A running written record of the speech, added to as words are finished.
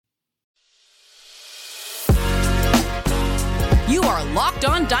are Locked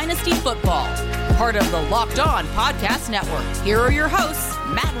On Dynasty Football, part of the Locked On Podcast Network. Here are your hosts,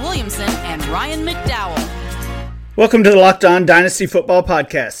 Matt Williamson and Ryan McDowell. Welcome to the Locked On Dynasty Football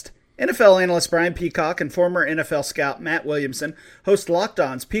Podcast. NFL analyst Brian Peacock and former NFL scout Matt Williamson host Locked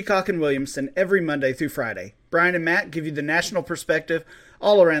On's Peacock and Williamson every Monday through Friday. Brian and Matt give you the national perspective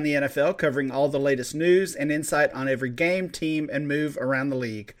all around the NFL, covering all the latest news and insight on every game, team, and move around the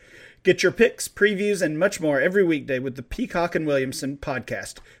league. Get your picks, previews, and much more every weekday with the Peacock and Williamson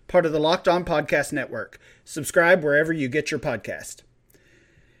podcast, part of the Locked On Podcast Network. Subscribe wherever you get your podcast.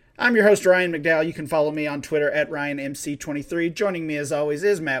 I'm your host, Ryan McDowell. You can follow me on Twitter at RyanMC23. Joining me, as always,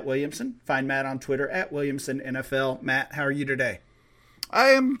 is Matt Williamson. Find Matt on Twitter at WilliamsonNFL. Matt, how are you today? I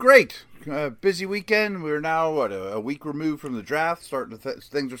am great. Busy weekend. We're now, a week removed from the draft.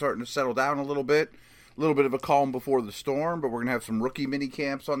 Things are starting to settle down a little bit. A little bit of a calm before the storm, but we're going to have some rookie mini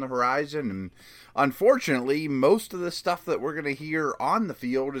camps on the horizon. And unfortunately, most of the stuff that we're going to hear on the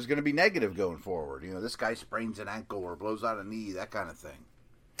field is going to be negative going forward. You know, this guy sprains an ankle or blows out a knee, that kind of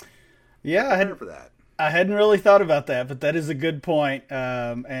thing. Yeah, I hadn't really thought about that, but that is a good point.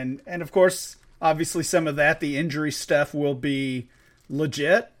 And of course, obviously some of that, the injury stuff will be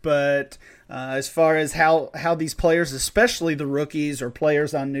legit, but as far as how these players, especially the rookies or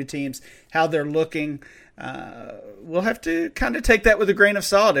players on new teams, how they're looking, we'll have to kind of take that with a grain of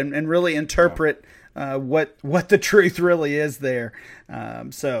salt and really interpret what the truth really is there.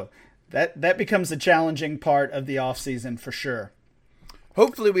 So that becomes a challenging part of the offseason for sure.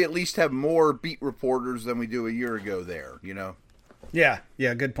 Hopefully we at least have more beat reporters than we do a year ago there, you know? Yeah,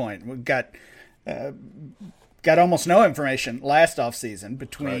 good point. We've got almost no information last offseason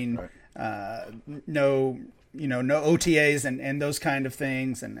between no OTAs and those kind of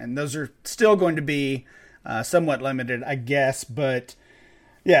things, and those are still going to be somewhat limited, I guess, but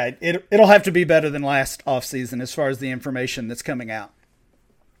yeah, it'll have to be better than last offseason as far as the information that's coming out.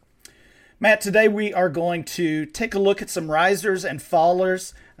 Matt, today we are going to take a look at some risers and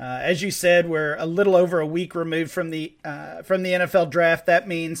fallers. As you said, we're a little over a week removed from the NFL draft. That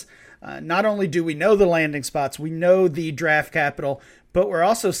means not only do we know the landing spots, we know the draft capital, but we're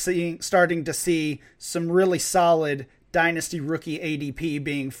also starting to see some really solid dynasty rookie ADP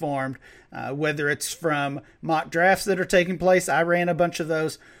being formed, whether it's from mock drafts that are taking place. I ran a bunch of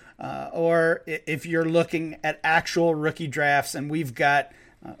those, or if you're looking at actual rookie drafts, and we've got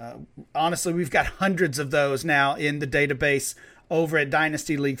hundreds of those now in the database over at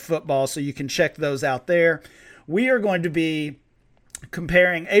Dynasty League Football, so you can check those out there. We are going to be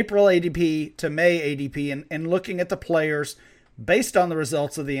comparing April ADP to May ADP and looking at the players based on the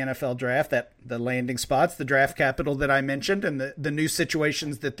results of the NFL draft, that the landing spots, the draft capital that I mentioned, and the new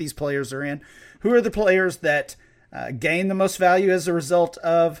situations that these players are in. Who are the players that gain the most value as a result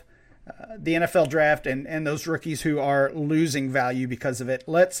of the NFL draft, and those rookies who are losing value because of it?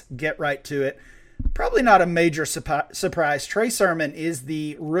 Let's get right to it. Probably not a major surprise. Trey Sermon is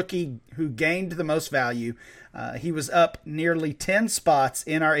the rookie who gained the most value. He was up nearly 10 spots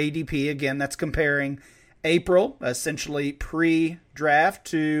in our ADP. Again, that's comparing April, essentially pre-draft,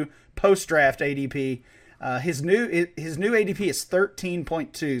 to post-draft ADP. His new ADP is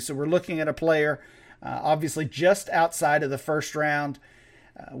 13.2, so we're looking at a player obviously just outside of the first round.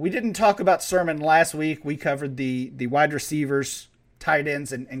 We didn't talk about Sermon last week. We covered the wide receivers, tight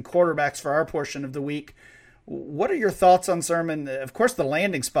ends, and quarterbacks for our portion of the week. What are your thoughts on Sermon? Of course, the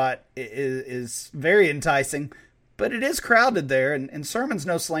landing spot is very enticing, but it is crowded there, and Sermon's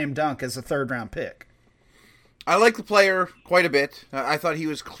no slam dunk as a third-round pick. I like the player quite a bit. I thought he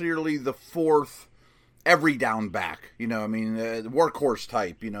was clearly the fourth every down back. You know, I mean, workhorse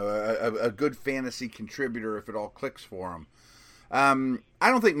type, you know, a good fantasy contributor if it all clicks for him. I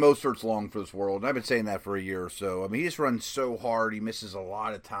don't think Mostert's long for this world, and I've been saying that for a year or so. I mean, he just runs so hard. He misses a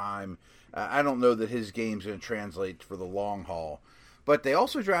lot of time. I don't know that his game's going to translate for the long haul. But they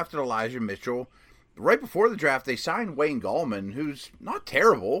also drafted Elijah Mitchell. Right before the draft, they signed Wayne Gallman, who's not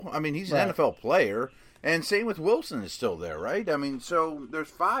terrible. I mean, he's an NFL player. And same with Wilson is still there, right? I mean, so there's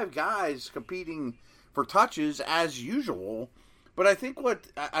 5 guys competing for touches as usual. But I think what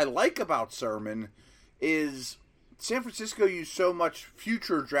I like about Sermon is San Francisco used so much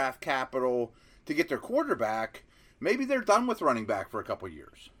future draft capital to get their quarterback. Maybe they're done with running back for a couple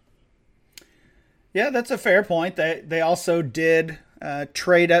years. Yeah, that's a fair point. They also did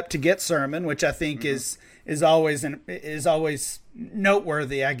trade up to get Sermon, which I think is always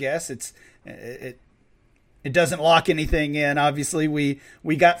noteworthy. I guess it doesn't lock anything in. Obviously, we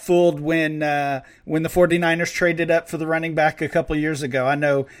got fooled when the 49ers traded up for the running back a couple years ago. I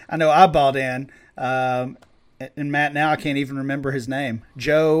know I bought in. And Matt, now I can't even remember his name.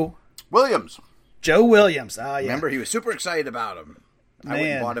 Joe Williams. Joe Williams. Oh, yeah. Remember, he was super excited about him. I went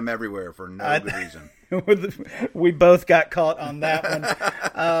and bought him everywhere for no good reason. We both got caught on that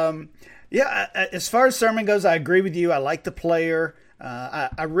one. As far as Sermon goes, I agree with you. I like the player.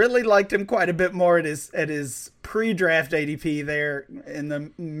 I really liked him quite a bit more at his pre-draft ADP there in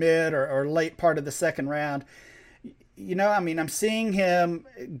the mid or late part of the second round. I'm seeing him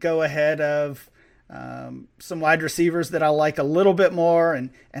go ahead of some wide receivers that I like a little bit more.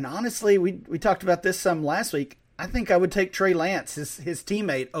 And honestly, we talked about this some last week. I think I would take Trey Lance, his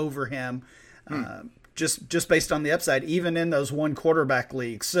teammate, over him, just based on the upside, even in those one quarterback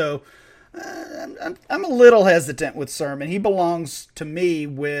leagues. So I'm a little hesitant with Sermon. He belongs to me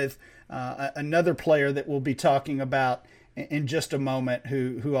with another player that we'll be talking about in just a moment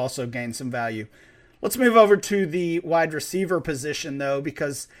who also gained some value. Let's move over to the wide receiver position, though,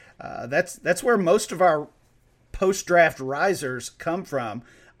 because that's where most of our post-draft risers come from.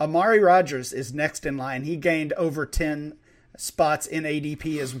 Amari Rodgers is next in line. He gained over 10 spots in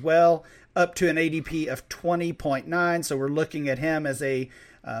ADP as well, up to an ADP of 20.9. So we're looking at him as a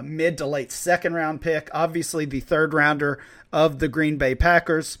mid to late second round pick, obviously the third rounder of the Green Bay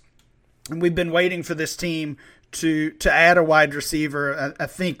Packers. And we've been waiting for this team to add a wide receiver. I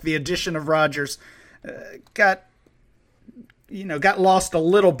think the addition of Rodgers got lost a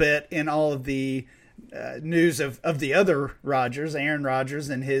little bit in all of the news of the other Rodgers, Aaron Rodgers,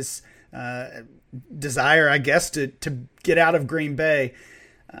 and his desire, I guess, to get out of Green Bay.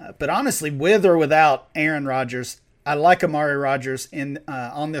 But honestly, with or without Aaron Rodgers, I like Amari Rodgers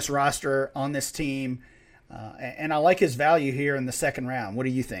on this roster, on this team, and I like his value here in the second round. What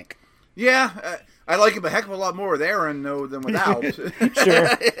do you think? Yeah, I like him a heck of a lot more with Aaron than without. Sure.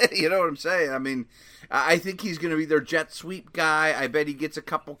 You know what I'm saying? I mean, I think he's going to be their jet sweep guy. I bet he gets a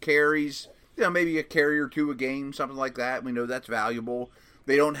couple carries, maybe a carry or two a game, something like that. We know that's valuable.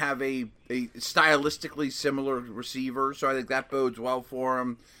 They don't have a stylistically similar receiver, so I think that bodes well for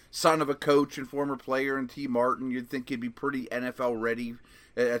him. Son of a coach and former player in T. Martin, you'd think he'd be pretty NFL ready.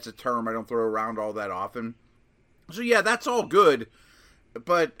 That's a term I don't throw around all that often. So, yeah, that's all good.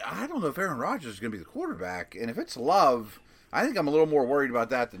 But I don't know if Aaron Rodgers is going to be the quarterback. And if it's Love, I think I'm a little more worried about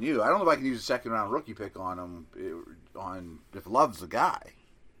that than you. I don't know if I can use a second-round rookie pick on him if Love's the guy.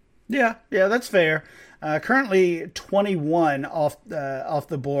 Yeah, that's fair. Currently 21 off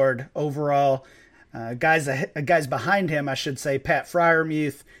the board overall. Guys behind him, I should say, Pat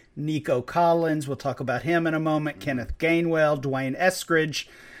Freiermuth, Nico Collins. We'll talk about him in a moment. Kenneth Gainwell, Dwayne Eskridge.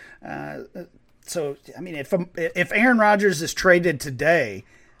 So, I mean, if Aaron Rodgers is traded today,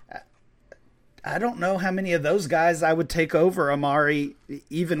 I don't know how many of those guys I would take over Amari,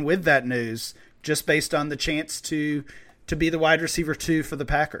 even with that news, just based on the chance to be the wide receiver 2 for the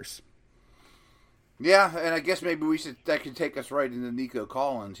Packers. Yeah, and I guess maybe that could take us right into Nico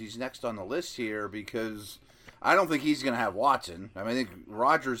Collins. He's next on the list here because I don't think he's going to have Watson. I mean, I think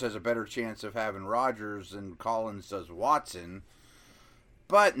Rodgers has a better chance of having Rodgers than Collins does Watson.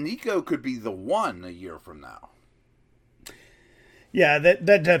 But Nico could be the one a year from now. Yeah, that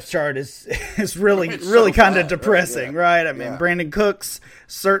depth chart is really so kind of depressing, right? I mean, Brandon Cooks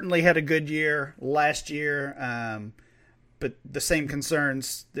certainly had a good year last year, but the same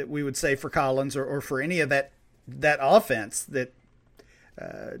concerns that we would say for Collins or for any of that offense that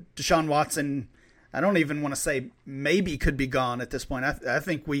Deshaun Watson, I don't even want to say maybe could be gone at this point. I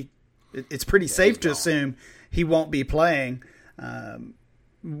think it's pretty safe to assume he won't be playing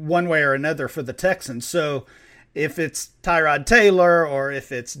one way or another for the Texans. So if it's Tyrod Taylor or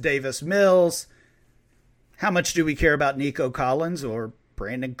if it's Davis Mills, how much do we care about Nico Collins or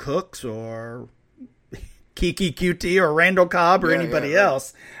Brandon Cooks or Kiki QT or Randall Cobb or anybody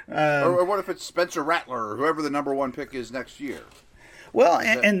else? Or what if it's Spencer Rattler or whoever the number 1 pick is next year? Well,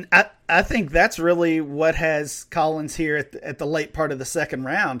 and I think that's really what has Collins here at the late part of the second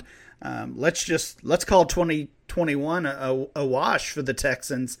round. Let's call 2021 a wash for the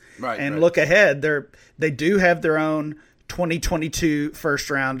Texans and look ahead. They do have their own 2022 first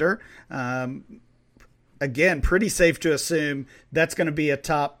rounder. Again, pretty safe to assume that's going to be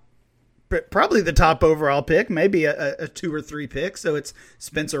probably the top overall pick, maybe a 2 or 3 pick. So it's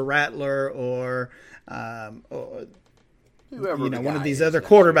Spencer Rattler or one of these other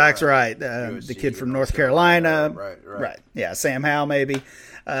quarterbacks, right? The kid from North Carolina, right? Yeah, Sam Howell maybe.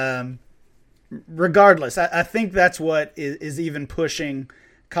 Regardless, I think that's what is even pushing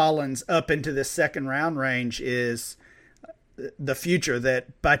Collins up into this second round range is the future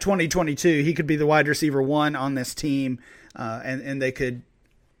that by 2022 he could be the wide receiver 1 on this team, and they could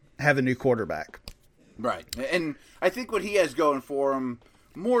have a new quarterback. Right, and I think what he has going for him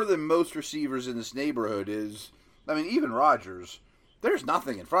more than most receivers in this neighborhood is, I mean, even Rodgers, there's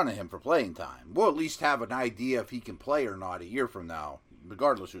nothing in front of him for playing time. We'll at least have an idea if he can play or not a year from now,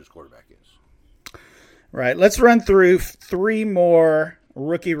 regardless who his quarterback is. Right. Let's run through 3 more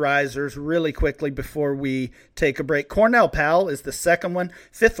rookie risers really quickly before we take a break. Cornell Powell is the second one,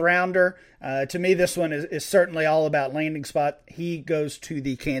 5th rounder. To me, this one is certainly all about landing spot. He goes to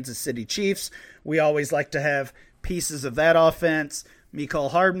the Kansas City Chiefs. We always like to have pieces of that offense.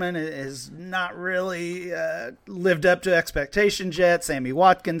 Mecole Hardman has not really lived up to expectations yet. Sammy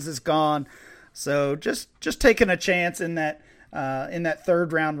Watkins is gone. So just taking a chance in that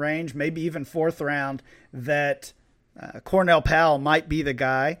 3rd round range, maybe even 4th round, that Cornell Powell might be the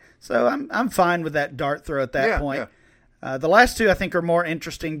guy. So I'm fine with that dart throw at that point. Yeah. The last 2 I think are more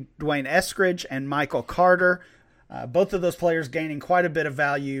interesting, Dwayne Eskridge and Michael Carter. Both of those players gaining quite a bit of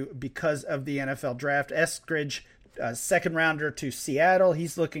value because of the NFL draft. Eskridge, 2nd rounder to Seattle.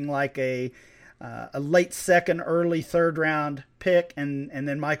 He's looking like a late 2nd, early 3rd round pick. And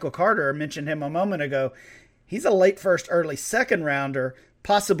then Michael Carter, I mentioned him a moment ago. He's a late 1st, early 2nd rounder,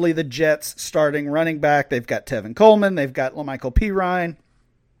 possibly the Jets starting running back. They've got Tevin Coleman. They've got LaMichael Pirine.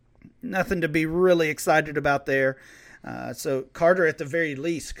 Nothing to be really excited about there. So Carter, at the very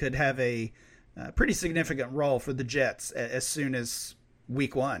least, could have a pretty significant role for the Jets as soon as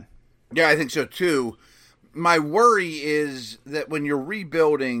week 1. Yeah, I think so too. My worry is that when you're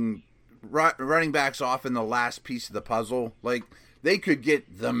rebuilding, running backs off in the last piece of the puzzle, like they could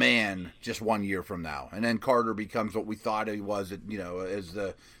get the man just 1 year from now, and then Carter becomes what we thought he was, as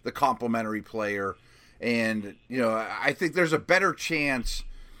the complementary player. And I think there's a better chance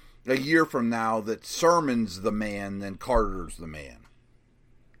a year from now that Sermon's the man than Carter's the man.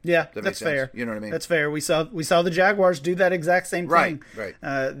 Yeah, that's fair. You know what I mean? That's fair. We saw the Jaguars do that exact same thing right.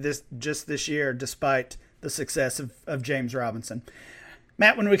 This year, despite the success of James Robinson.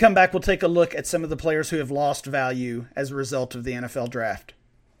 Matt, when we come back, we'll take a look at some of the players who have lost value as a result of the NFL draft.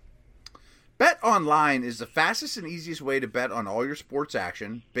 Bet Online is the fastest and easiest way to bet on all your sports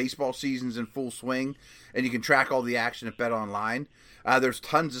action. Baseball season's in full swing, and you can track all the action at Bet Online. There's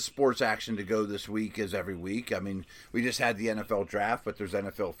tons of sports action to go this week, as every week. I mean, we just had the NFL draft, but there's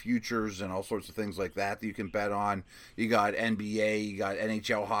NFL futures and all sorts of things like that you can bet on. You got NBA, you got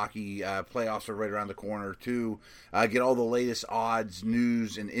NHL hockey. Playoffs are right around the corner, too. Get all the latest odds,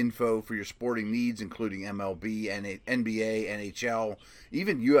 news, and info for your sporting needs, including MLB, NBA, NHL,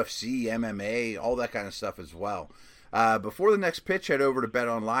 even UFC, MMA, all that kind of stuff as well. Before the next pitch, head over to Bet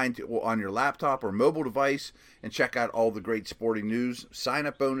Online on your laptop or mobile device and check out all the great sporting news,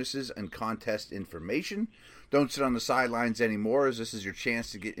 sign-up bonuses, and contest information. Don't sit on the sidelines anymore, as this is your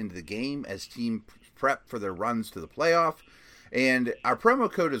chance to get into the game as teams prep for their runs to the playoff. And our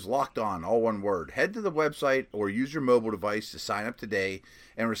promo code is Locked On, all one word. Head to the website or use your mobile device to sign up today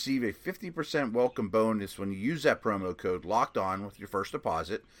and receive a 50% welcome bonus when you use that promo code Locked On with your first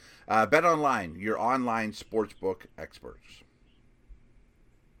deposit. Bet Online, your online sportsbook experts.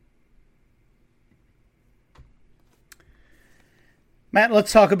 Matt,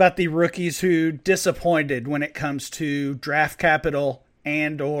 let's talk about the rookies who disappointed when it comes to draft capital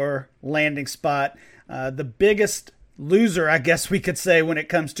and or landing spot. The biggest loser, I guess we could say, when it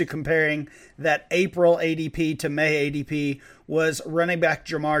comes to comparing that April ADP to May ADP was running back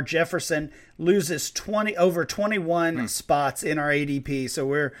Jermar Jefferson. Loses over 21 spots in our ADP. So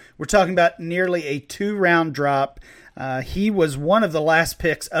we're talking about nearly a 2-round drop. He was one of the last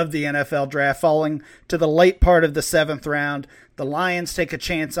picks of the NFL draft, falling to the late part of the 7th round. The Lions take a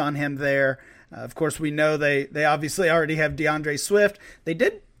chance on him there. Of course, we know they obviously already have DeAndre Swift. They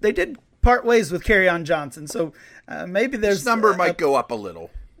did part ways with Kerryon Johnson. So maybe there's this number might go up a little.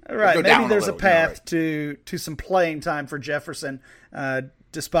 Right, maybe there's a path to some playing time for Jefferson,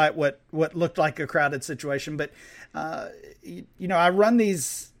 despite what looked like a crowded situation. But I run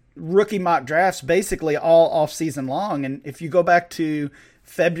these rookie mock drafts basically all off season long, and if you go back to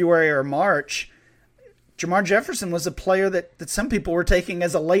February or March, Jermar Jefferson was a player that some people were taking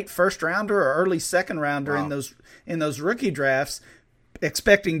as a late 1st rounder or early 2nd rounder in those rookie drafts,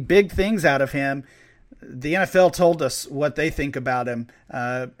 expecting big things out of him. The NFL told us what they think about him.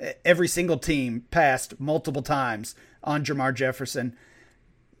 Every single team passed multiple times on Jermar Jefferson.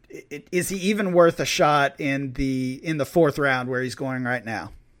 Is he even worth a shot in the 4th round where he's going right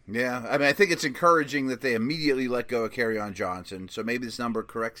now? Yeah, I mean, I think it's encouraging that they immediately let go of Kerryon Johnson. So maybe this number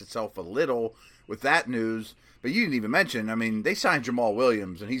corrects itself a little with that news. But you didn't even mention, I mean, they signed Jamal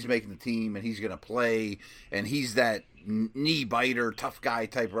Williams, and he's making the team, and he's going to play, and he's that knee biter, tough guy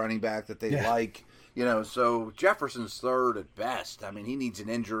type running back that they like. So Jefferson's 3rd at best. I mean, he needs an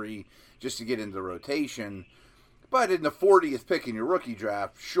injury just to get into the rotation. But in the 40th pick in your rookie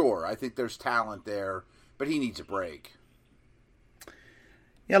draft, sure, I think there's talent there, but he needs a break.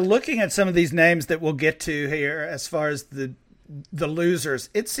 Yeah, looking at some of these names that we'll get to here as far as the losers,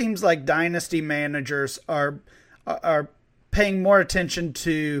 it seems like dynasty managers are paying more attention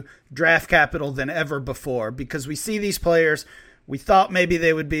to draft capital than ever before, because we see these players, we thought maybe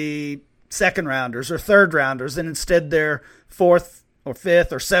they would be second rounders or third rounders, and instead they're fourth or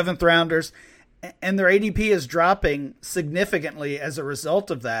fifth or seventh rounders, and their ADP is dropping significantly as a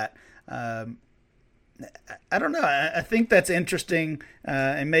result of that. I don't know. I think that's interesting,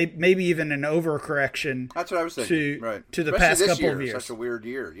 and maybe even an overcorrection. That's what I was thinking. To the past couple of years. Such a weird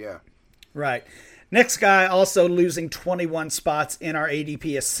year, yeah. Right. Next guy also losing 21 spots in our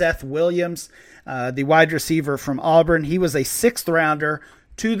ADP is Seth Williams, the wide receiver from Auburn. He was a sixth rounder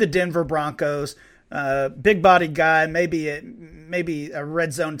to the Denver Broncos. Big-bodied guy, maybe a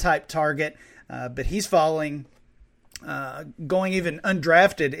red zone type target, but he's falling, going even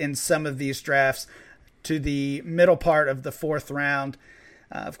undrafted in some of these drafts to the middle part of the fourth round.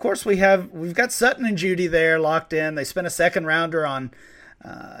 Of course, we've got Sutton and Judy there locked in. They spent a second rounder on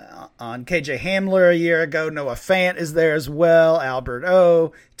KJ Hamler a year ago. Noah Fant is there as well. Albert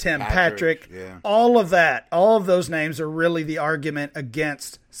O, Tim Patrick. Yeah. All of those names are really the argument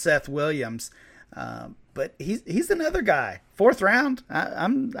against Seth Williams. But he's another guy. Fourth round.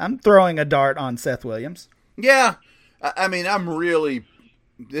 I'm throwing a dart on Seth Williams. Yeah, I mean,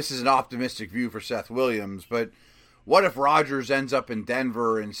 this is an optimistic view for Seth Williams, but what if Rodgers ends up in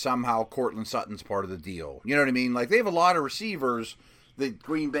Denver and somehow Cortland Sutton's part of the deal? You know what I mean? Like, they have a lot of receivers that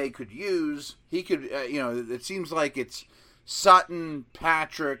Green Bay could use. He could, it seems like it's Sutton,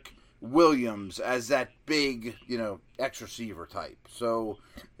 Patrick, Williams as that big, X receiver type. So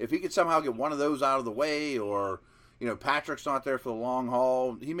if he could somehow get one of those out of the way, or, Patrick's not there for the long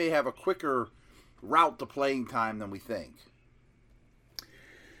haul, he may have a quicker route to playing time than we think.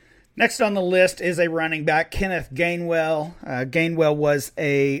 Next on the list is a running back, Kenneth Gainwell. Gainwell was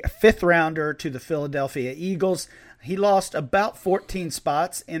a fifth rounder to the Philadelphia Eagles. He lost about 14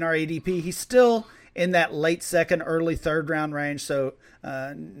 spots in our ADP. He's still in that late second, early third round range, so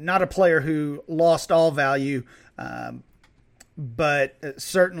not a player who lost all value, but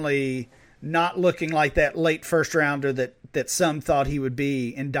certainly not looking like that late first rounder that some thought he would be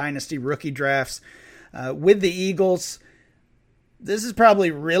in dynasty rookie drafts. With the Eagles, this is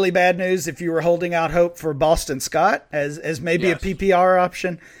probably really bad news if you were holding out hope for Boston Scott as maybe Yes. a PPR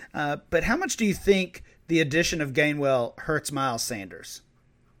option. But how much do you think the addition of Gainwell hurts Miles Sanders?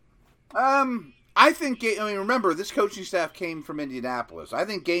 I think, remember, this coaching staff came from Indianapolis. I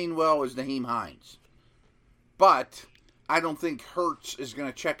think Gainwell is Nyheim Hines. But I don't think Hurts is going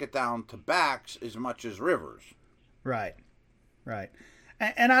to check it down to backs as much as Rivers. Right.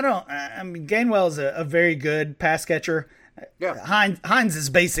 And Gainwell is a very good pass catcher. Yeah. Hines is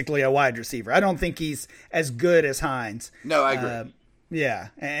basically a wide receiver. I don't think he's as good as Hines. No, I agree. Yeah,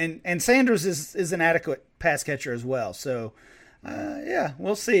 and Sanders is an adequate pass catcher as well. So,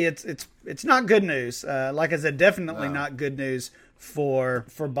 we'll see. It's not good news. Like I said, definitely not good news for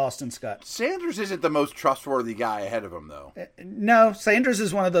Boston Scott. Sanders isn't the most trustworthy guy ahead of him, though. No, Sanders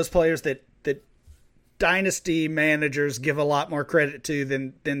is one of those players that dynasty managers give a lot more credit to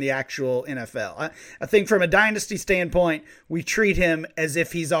than the actual NFL. I think from a dynasty standpoint, we treat him as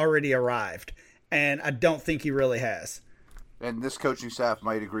if he's already arrived, and I don't think he really has. And this coaching staff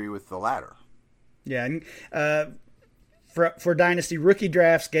might agree with the latter. Yeah, and for dynasty rookie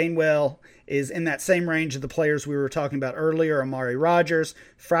drafts, Gainwell is in that same range of the players we were talking about earlier: Amari Rodgers,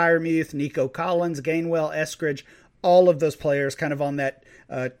 Freiermuth, Nico Collins, Gainwell, Eskridge. All of those players kind of on that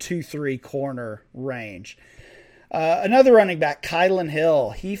 2-3 corner range. Another running back, Kylan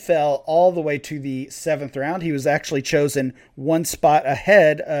Hill, he fell all the way to the seventh round. He was actually chosen one spot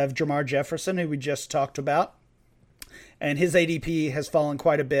ahead of Jermar Jefferson, who we just talked about. And his ADP has fallen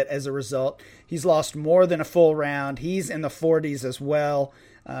quite a bit as a result. He's lost more than a full round. He's in the 40s as well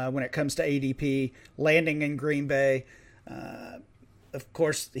when it comes to ADP, landing in Green Bay. Of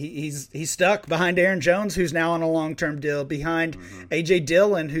course, he's stuck behind Aaron Jones, who's now on a long-term deal, behind A.J.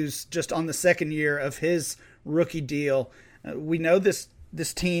 Dillon, who's just on the second year of his rookie deal. We know this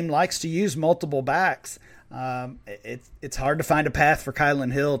team likes to use multiple backs. It's hard to find a path for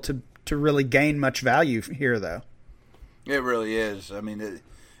Kylan Hill to really gain much value here, though. It really is. I mean,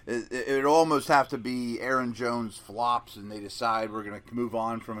 it would almost have to be Aaron Jones flops and they decide we're going to move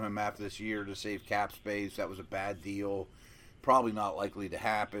on from him after this year to save cap space. That was a bad deal. Probably not likely to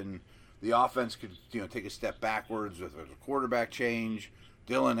happen. The offense could, take a step backwards with a quarterback change.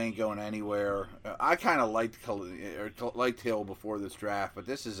 Dillon ain't going anywhere. I kind of liked Hill before this draft, but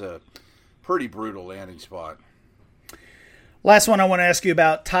this is a pretty brutal landing spot. Last one I want to ask you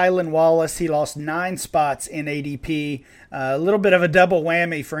about, Tylan Wallace. He lost 9 spots in ADP. A little bit of a double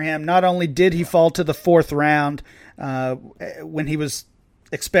whammy for him. Not only did he fall to the 4th round when he was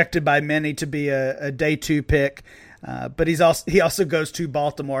expected by many to be a day 2 pick, but he also goes to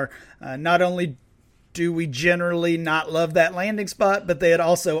Baltimore. Not only do we generally not love that landing spot, but they had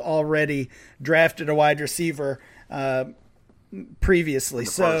also already drafted a wide receiver previously.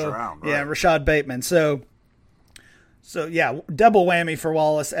 So round, right? Yeah, Rashad Bateman. So yeah, double whammy for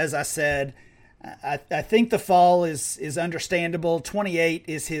Wallace, as I said. I think the fall is understandable. 28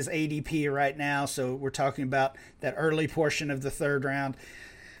 is his ADP right now, so we're talking about that early portion of the 3rd round.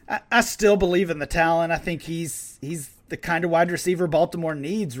 I still believe in the talent. I think he's the kind of wide receiver Baltimore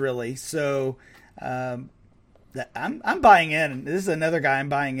needs, really. So I'm buying in. This is another guy I'm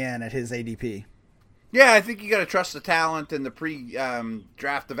buying in at his ADP. Yeah, I think you got to trust the talent and the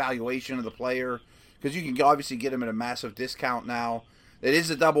pre-draft evaluation of the player, because you can obviously get him at a massive discount now. It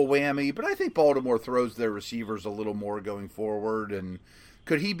is a double whammy, but I think Baltimore throws their receivers a little more going forward. And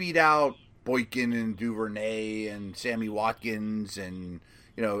could he beat out Boykin and Duvernay and Sammy Watkins and,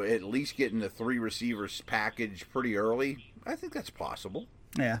 at least getting the 3 receivers package pretty early? I think that's possible.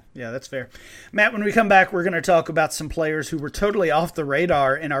 Yeah, that's fair. Matt, when we come back, we're going to talk about some players who were totally off the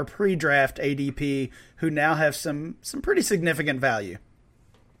radar in our pre-draft ADP who now have some pretty significant value.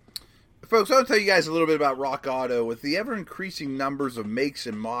 Folks, I want to tell you guys a little bit about Rock Auto. With the ever-increasing numbers of makes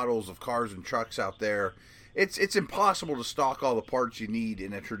and models of cars and trucks out there, it's impossible to stock all the parts you need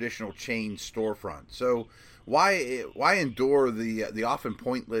in a traditional chain storefront. So why endure the often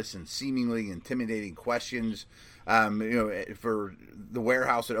pointless and seemingly intimidating questions for the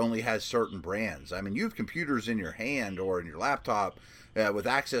warehouse that only has certain brands? I mean, you have computers in your hand or in your laptop with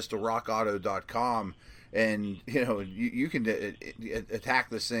access to rockauto.com. And, you can attack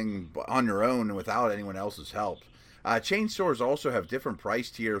this thing on your own and without anyone else's help. Chain stores also have different price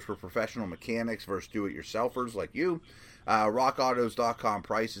tiers for professional mechanics versus do-it-yourselfers like you. RockAutos.com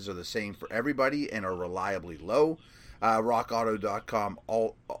prices are the same for everybody and are reliably low. RockAuto.com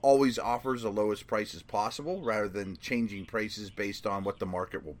always offers the lowest prices possible rather than changing prices based on what the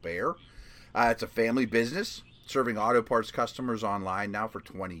market will bear. It's a family business serving auto parts customers online now for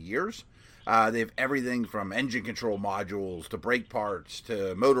 20 years. They have everything from engine control modules to brake parts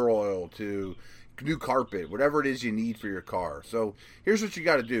to motor oil to new carpet, whatever it is you need for your car. So here's what you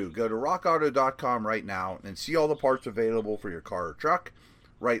got to do. Go to rockauto.com right now and see all the parts available for your car or truck.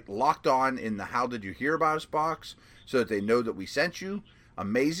 Write Locked On in the How Did You Hear About Us box so that they know that we sent you.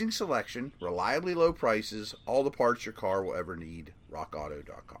 Amazing selection, reliably low prices, all the parts your car will ever need.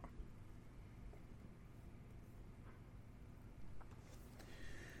 rockauto.com.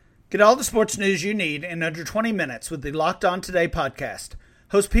 Get all the sports news you need in under 20 minutes with the Locked On Today podcast.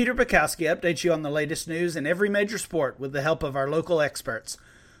 Host Peter Bukowski updates you on the latest news in every major sport with the help of our local experts.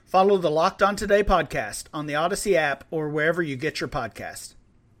 Follow the Locked On Today podcast on the Odyssey app or wherever you get your podcast.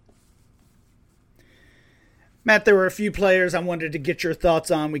 Matt, there were a few players I wanted to get your thoughts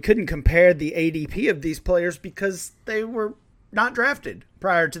on. We couldn't compare the ADP of these players because they were not drafted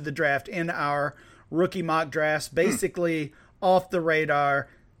prior to the draft in our rookie mock drafts. Basically off the radar.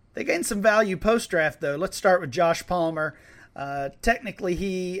 They gained some value post-draft, though. Let's start with Josh Palmer. Technically,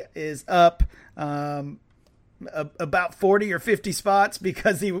 he is up about 40 or 50 spots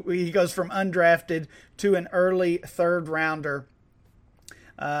because he goes from undrafted to an early 3rd rounder.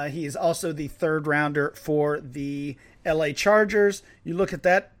 He is also the 3rd rounder for the LA Chargers. You look at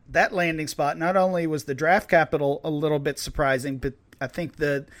that landing spot. Not only was the draft capital a little bit surprising, but I think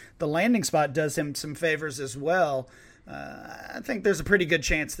the landing spot does him some favors as well. I think there's a pretty good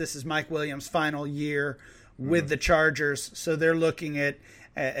chance this is Mike Williams' final year with the Chargers. So they're looking at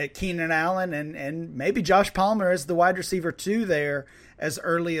Keenan Allen and maybe Josh Palmer as the wide receiver 2 there as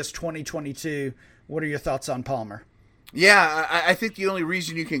early as 2022. What are your thoughts on Palmer? Yeah, I think the only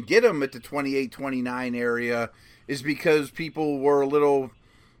reason you can get him at the 28-29 area is because people were a little,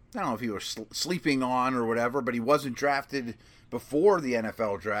 I don't know if he was sleeping on or whatever, but he wasn't drafted before the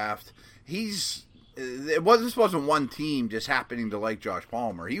NFL draft. This wasn't one team just happening to like Josh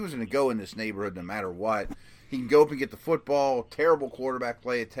Palmer. He was going to go in this neighborhood no matter what. He can go up and get the football. Terrible quarterback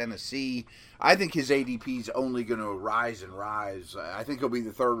play at Tennessee. I think his ADP is only going to rise and rise. I think he'll be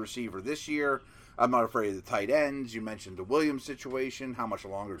the 3rd receiver this year. I'm not afraid of the tight ends. You mentioned the Williams situation. How much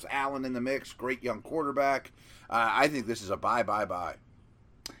longer is Allen in the mix? Great young quarterback. I think this is a buy.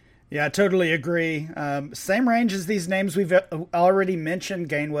 Yeah, I totally agree. Same range as these names we've already mentioned: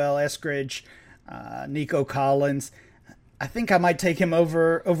 Gainwell, Eskridge, Nico Collins. I think I might take him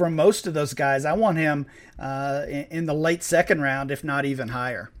over most of those guys. I want him in the late 2nd round, if not even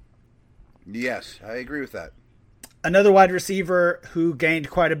higher. Yes, I agree with that. Another wide receiver who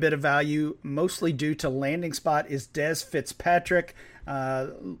gained quite a bit of value, mostly due to landing spot, is Dez Fitzpatrick,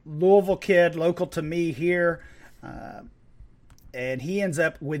 Louisville kid, local to me here, and he ends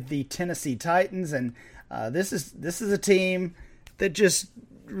up with the Tennessee Titans. And this is a team that just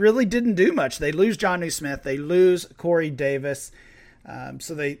really didn't do much. They lose Jonnu Smith, they lose Corey Davis,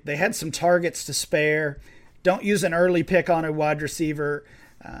 so they had some targets to spare. Don't use an early pick on a wide receiver.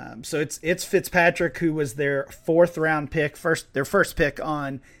 So it's Fitzpatrick, who was their 4th round pick, their first pick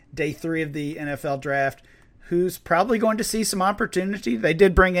on day 3 of the NFL draft, who's probably going to see some opportunity. They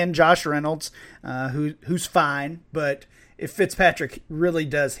did bring in Josh Reynolds, who's fine, but if Fitzpatrick really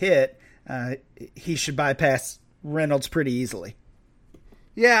does hit, he should bypass Reynolds pretty easily.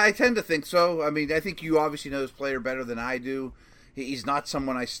 Yeah, I tend to think so. I mean, I think you obviously know this player better than I do. He's not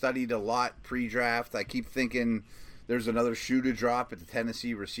someone I studied a lot pre-draft. I keep thinking there's another shoe to drop at the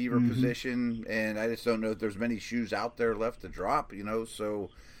Tennessee receiver position, and I just don't know if there's many shoes out there left to drop, so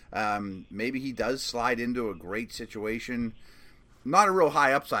maybe he does slide into a great situation. Not a real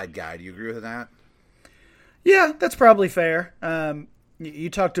high upside guy. Do you agree with that? Yeah, that's probably fair. You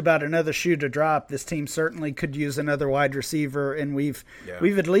talked about another shoe to drop. This team certainly could use another wide receiver, and we've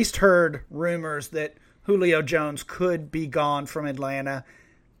at least heard rumors that Julio Jones could be gone from Atlanta.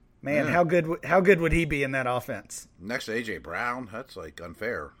 Man, how good would he be in that offense? Next to A.J. Brown, that's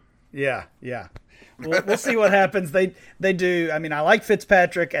unfair. Yeah. We'll see what happens. They do. I mean, I like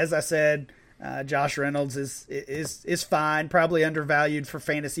Fitzpatrick, as I said. Josh Reynolds is fine, probably undervalued for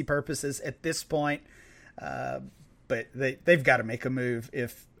fantasy purposes at this point, but they've got to make a move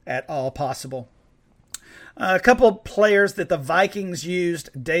if at all possible. A couple players that the Vikings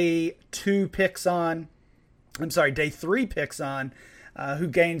used day 3 picks on, who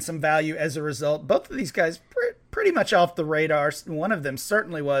gained some value as a result. Both of these guys pretty much off the radar. One of them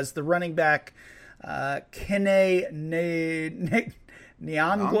certainly was the running back, Kene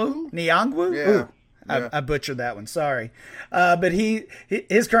Niangwu. Yeah. I butchered that one. Sorry. But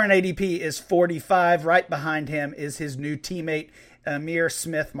his current ADP is 45. Right behind him is his new teammate, Amir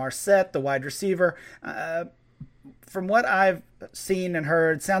Smith-Marset, the wide receiver. From what I've seen and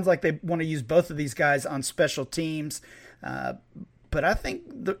heard, sounds like they want to use both of these guys on special teams. But I think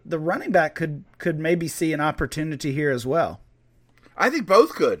the running back could maybe see an opportunity here as well. I think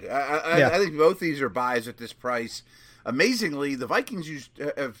both could. I think both these are buys at this price. Amazingly, the Vikings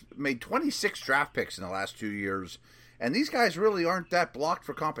have made 26 draft picks in the last 2 years, and these guys really aren't that blocked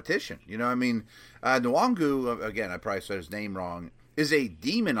for competition. Nwangwu, again, I probably said his name wrong, is a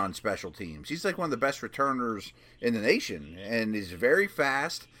demon on special teams. He's like one of the best returners in the nation, and is very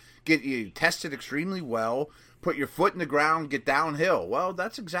fast, get you tested extremely well, put your foot in the ground, get downhill. Well,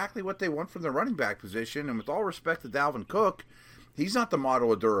 that's exactly what they want from the running back position, and with all respect to Dalvin Cook, he's not the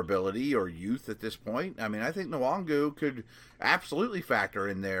model of durability or youth at this point. I mean, I think Nwangwu could absolutely factor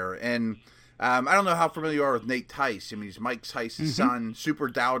in there. And I don't know how familiar you are with Nate Tice. I mean, he's Mike Tice's son, super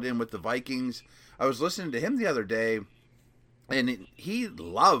dialed in with the Vikings. I was listening to him the other day, and he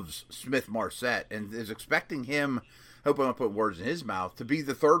loves Smith-Marset and is expecting him, hope I don't put words in his mouth, to be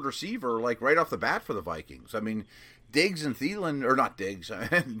the third receiver, right off the bat for the Vikings. I mean, Diggs and Thielen, or not Diggs,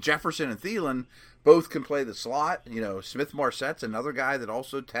 Jefferson and Thielen both can play the slot. Smith-Marset's another guy that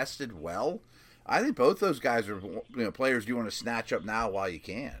also tested well. I think both those guys are players you want to snatch up now while you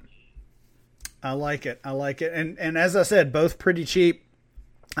can. I like it. And as I said, both pretty cheap,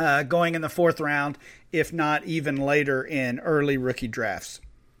 going in the 4th round, if not even later in early rookie drafts.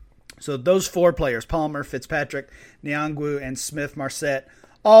 So those 4 players, Palmer, Fitzpatrick, Niangwu, and Smith-Marset,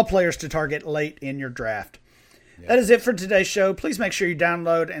 all players to target late in your draft. That is it for today's show. Please make sure you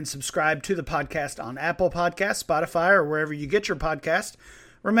download and subscribe to the podcast on Apple Podcasts, Spotify, or wherever you get your podcast.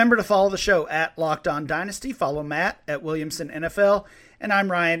 Remember to follow the show at Locked On Dynasty. Follow Matt at Williamson NFL. And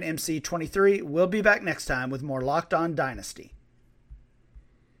I'm Ryan, MC23. We'll be back next time with more Locked On Dynasty.